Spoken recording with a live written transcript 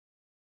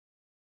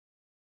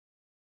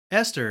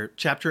Esther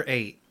chapter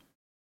 8.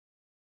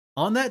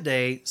 On that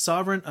day,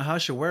 sovereign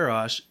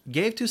Ahasuerus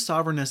gave to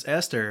sovereigness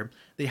Esther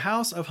the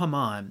house of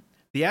Haman,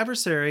 the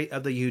adversary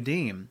of the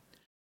Yudim.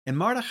 And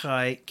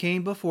Mordecai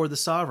came before the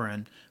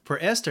sovereign, for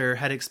Esther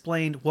had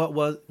explained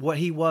what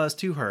he was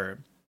to her.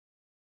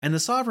 And the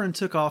sovereign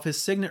took off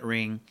his signet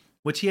ring,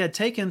 which he had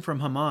taken from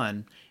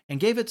Haman,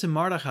 and gave it to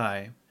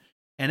Mordecai.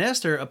 And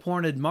Esther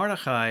appointed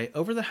Mordecai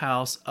over the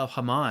house of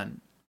Haman.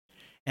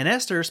 And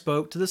Esther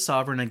spoke to the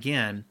sovereign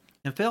again,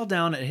 and fell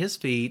down at his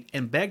feet,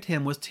 and begged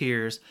him with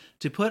tears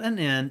to put an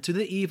end to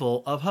the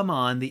evil of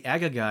Haman the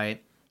Agagite,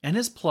 and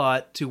his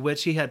plot to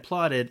which he had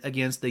plotted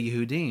against the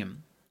Yehudim.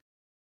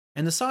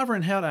 And the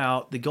sovereign held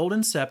out the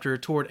golden scepter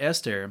toward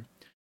Esther,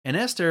 and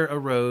Esther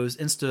arose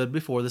and stood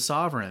before the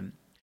sovereign,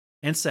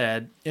 and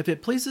said, If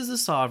it pleases the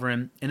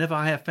sovereign, and if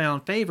I have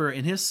found favor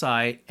in his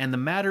sight, and the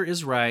matter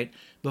is right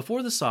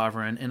before the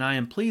sovereign, and I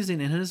am pleasing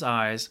in his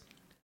eyes,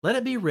 let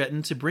it be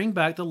written to bring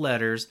back the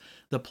letters,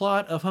 the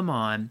plot of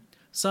Haman,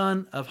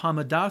 son of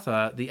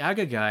Hammedatha the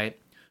Agagite,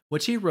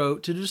 which he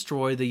wrote to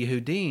destroy the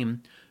Yehudim,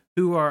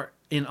 who are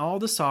in all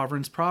the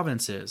sovereign's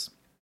provinces.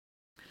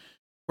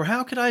 For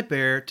how could I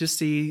bear to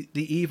see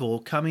the evil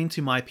coming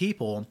to my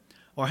people,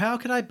 or how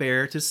could I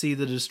bear to see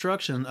the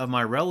destruction of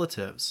my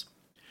relatives?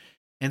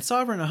 And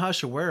sovereign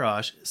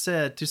Ahasuerus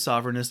said to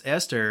sovereigness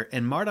Esther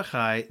and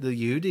Mordecai the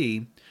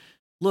Yehudi,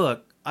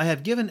 Look, I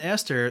have given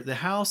Esther the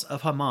house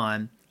of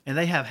Haman, and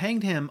they have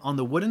hanged him on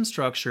the wooden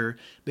structure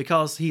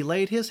because he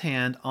laid his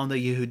hand on the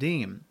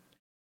Yehudim.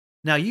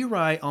 Now you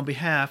write on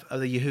behalf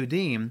of the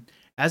Yehudim,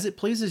 as it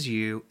pleases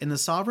you, in the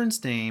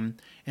sovereign's name,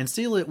 and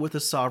seal it with the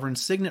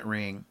sovereign's signet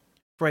ring.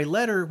 For a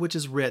letter which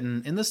is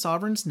written in the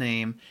sovereign's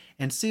name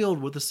and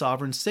sealed with the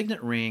sovereign's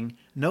signet ring,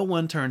 no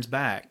one turns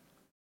back.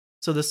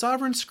 So the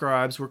sovereign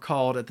scribes were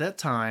called at that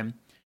time,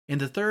 in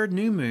the third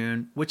new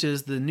moon, which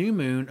is the new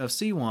moon of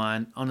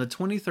Siwan, on the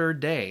 23rd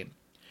day.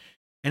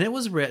 And it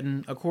was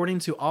written according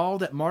to all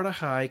that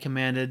Mordecai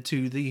commanded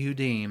to the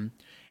Yehudim,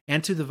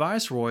 and to the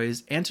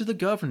viceroys, and to the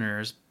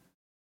governors,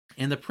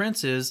 and the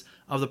princes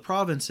of the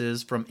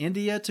provinces from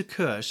India to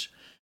Cush,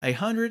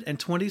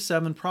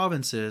 127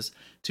 provinces,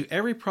 to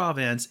every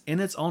province in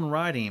its own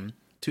writing,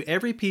 to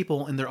every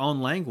people in their own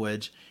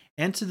language,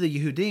 and to the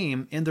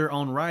Yehudim in their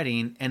own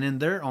writing and in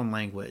their own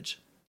language.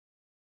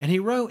 And he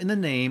wrote in the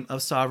name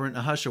of sovereign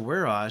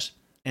Ahasuerus,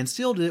 and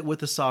sealed it with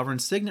the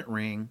sovereign's signet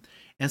ring,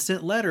 and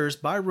sent letters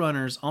by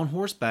runners on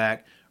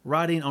horseback,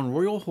 riding on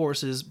royal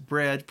horses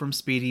bred from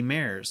speedy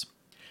mares,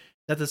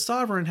 that the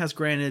sovereign has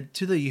granted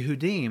to the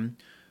Yehudim,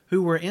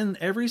 who were in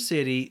every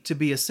city, to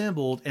be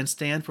assembled and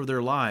stand for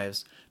their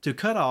lives, to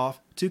cut off,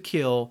 to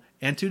kill,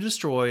 and to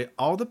destroy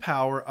all the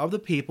power of the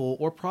people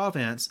or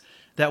province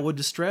that would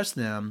distress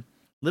them,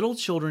 little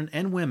children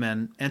and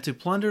women, and to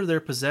plunder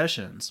their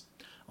possessions,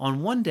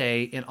 on one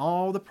day in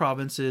all the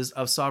provinces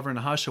of sovereign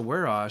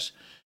Ahasuerus,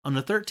 on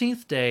the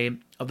 13th day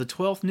of the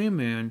 12th new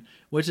moon,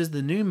 which is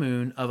the new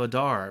moon of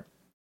Adar.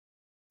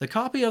 The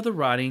copy of the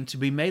writing to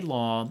be made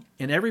law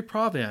in every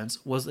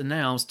province was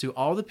announced to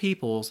all the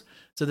peoples,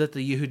 so that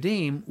the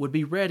Yehudim would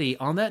be ready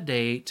on that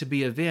day to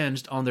be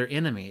avenged on their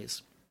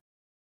enemies.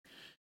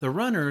 The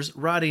runners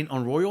riding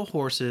on royal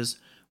horses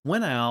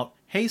went out,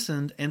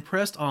 hastened, and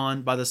pressed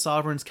on by the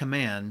sovereign's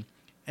command,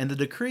 and the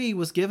decree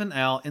was given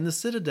out in the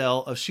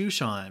citadel of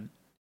Shushan.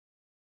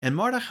 And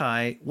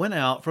Mordecai went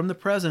out from the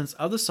presence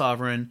of the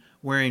sovereign,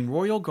 wearing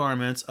royal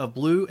garments of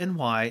blue and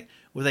white,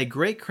 with a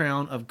great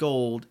crown of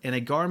gold, and a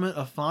garment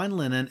of fine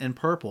linen and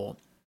purple.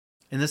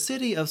 And the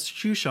city of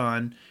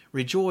Shushan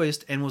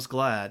rejoiced and was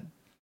glad,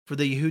 for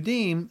the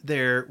Yehudim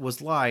there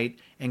was light,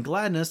 and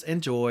gladness,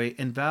 and joy,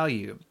 and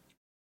value.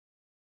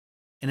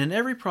 And in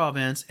every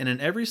province and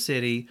in every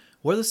city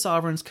where the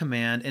sovereign's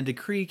command and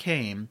decree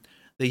came,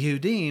 the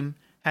Yehudim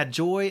had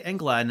joy and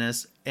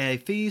gladness, and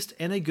a feast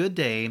and a good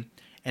day,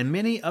 and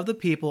many of the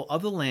people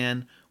of the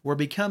land were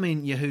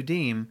becoming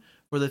Yehudim,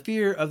 for the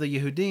fear of the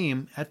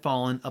Yehudim had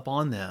fallen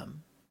upon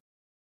them.